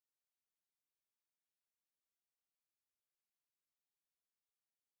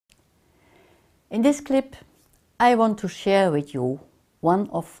In this clip, I want to share with you one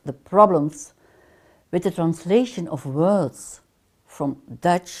of the problems with the translation of words from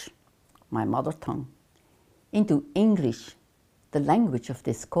Dutch, my mother tongue, into English, the language of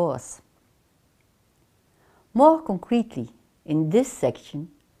discourse. More concretely, in this section,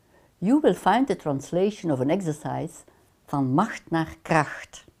 you will find the translation of an exercise van macht naar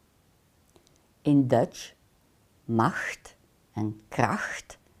kracht. In Dutch, macht and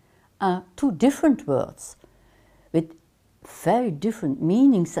kracht are two different words with very different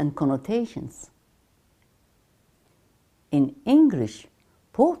meanings and connotations. In English,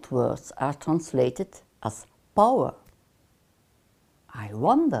 both words are translated as power. I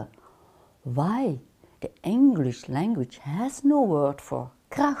wonder why the English language has no word for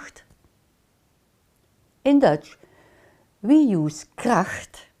kracht. In Dutch, we use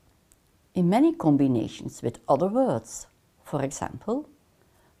kracht in many combinations with other words. For example,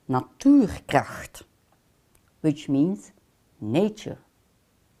 natuurkracht, which means nature,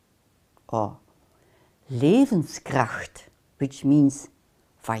 or levenskracht, which means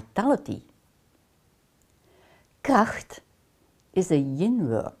vitality. Kracht is a yin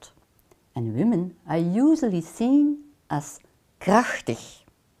word, and women are usually seen as krachtig,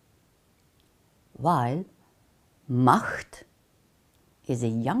 while macht is a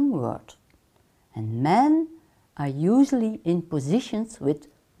yang word, and men are usually in positions with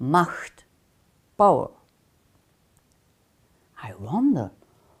macht, power. I wonder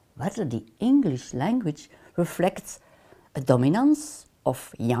whether the English language reflects a dominance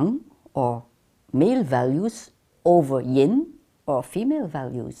of yang or male values over yin or female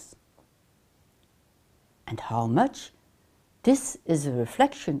values, and how much this is a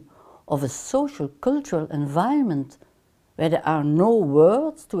reflection of a social cultural environment where there are no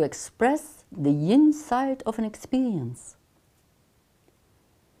words to express the yin side of an experience.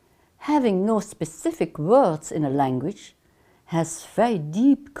 Having no specific words in a language has very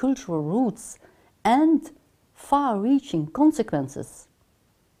deep cultural roots and far-reaching consequences,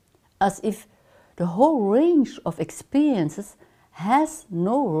 as if the whole range of experiences has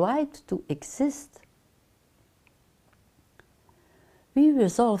no right to exist. We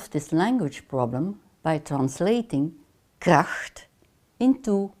resolve this language problem by translating kracht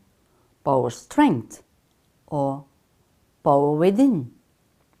into power strength or power within.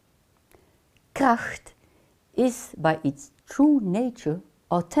 Kracht is by its true nature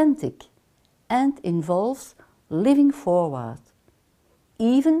authentic and involves living forward,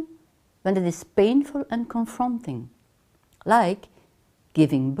 even when it is painful and confronting, like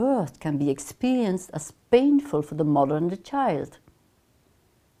giving birth can be experienced as painful for the mother and the child.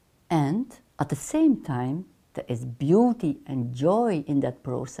 And at the same time, there is beauty and joy in that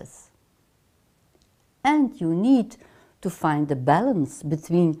process. And you need to find the balance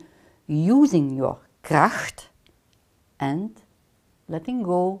between using your kracht and letting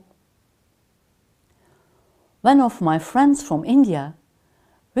go. One of my friends from India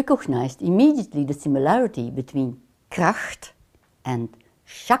recognized immediately the similarity between kracht and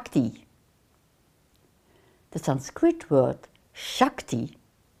shakti. The Sanskrit word shakti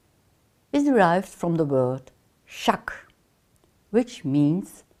is derived from the word shak, which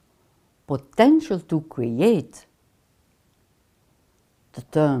means potential to create. The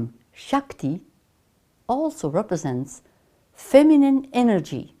term shakti also represents feminine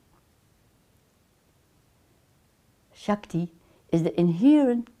energy. Shakti is the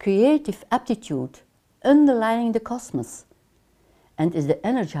inherent creative aptitude underlying the cosmos and is the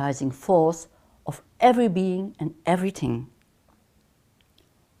energizing force of every being and everything.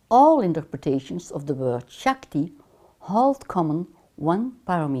 All interpretations of the word Shakti hold common one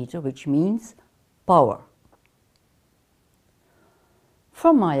parameter, which means power.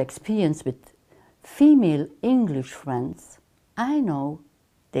 From my experience with female English friends, I know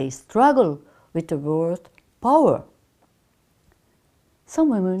they struggle with the word power. Some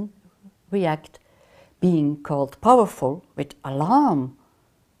women react being called powerful with alarm,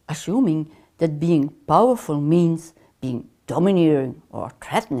 assuming that being powerful means being domineering or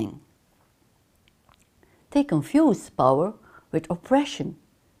threatening. They confuse power with oppression,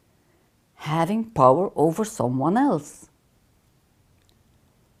 having power over someone else.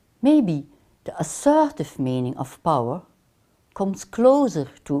 Maybe the assertive meaning of power comes closer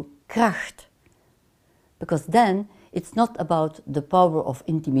to kracht, because then it's not about the power of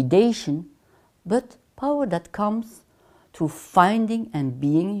intimidation, but power that comes through finding and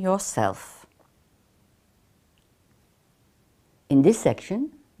being yourself. In this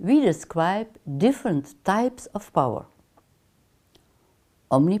section, we describe different types of power: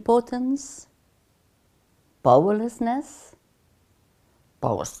 omnipotence, powerlessness,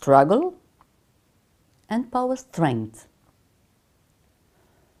 power struggle, and power strength.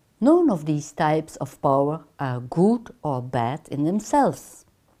 None of these types of power are good or bad in themselves.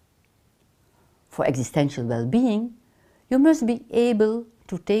 For existential well-being, you must be able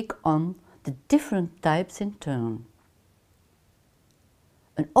to take on the different types in turn.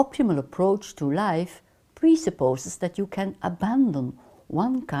 An optimal approach to life presupposes that you can abandon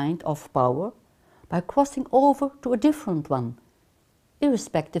one kind of power by crossing over to a different one,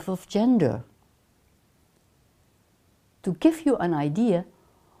 irrespective of gender. To give you an idea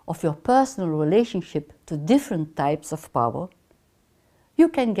of your personal relationship to different types of power, you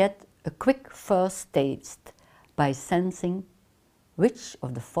can get a quick first taste by sensing which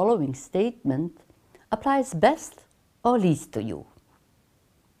of the following statement applies best or least to you.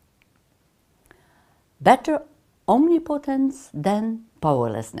 Better omnipotence than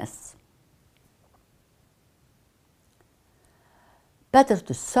powerlessness. Better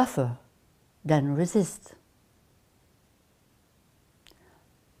to suffer than resist.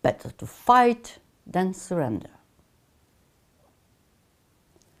 Better to fight than surrender.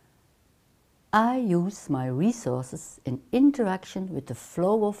 I use my resources in interaction with the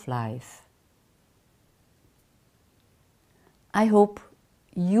flow of life. I hope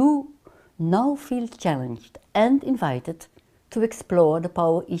you now feel challenged and invited to explore the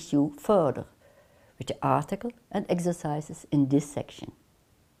power issue further with the article and exercises in this section.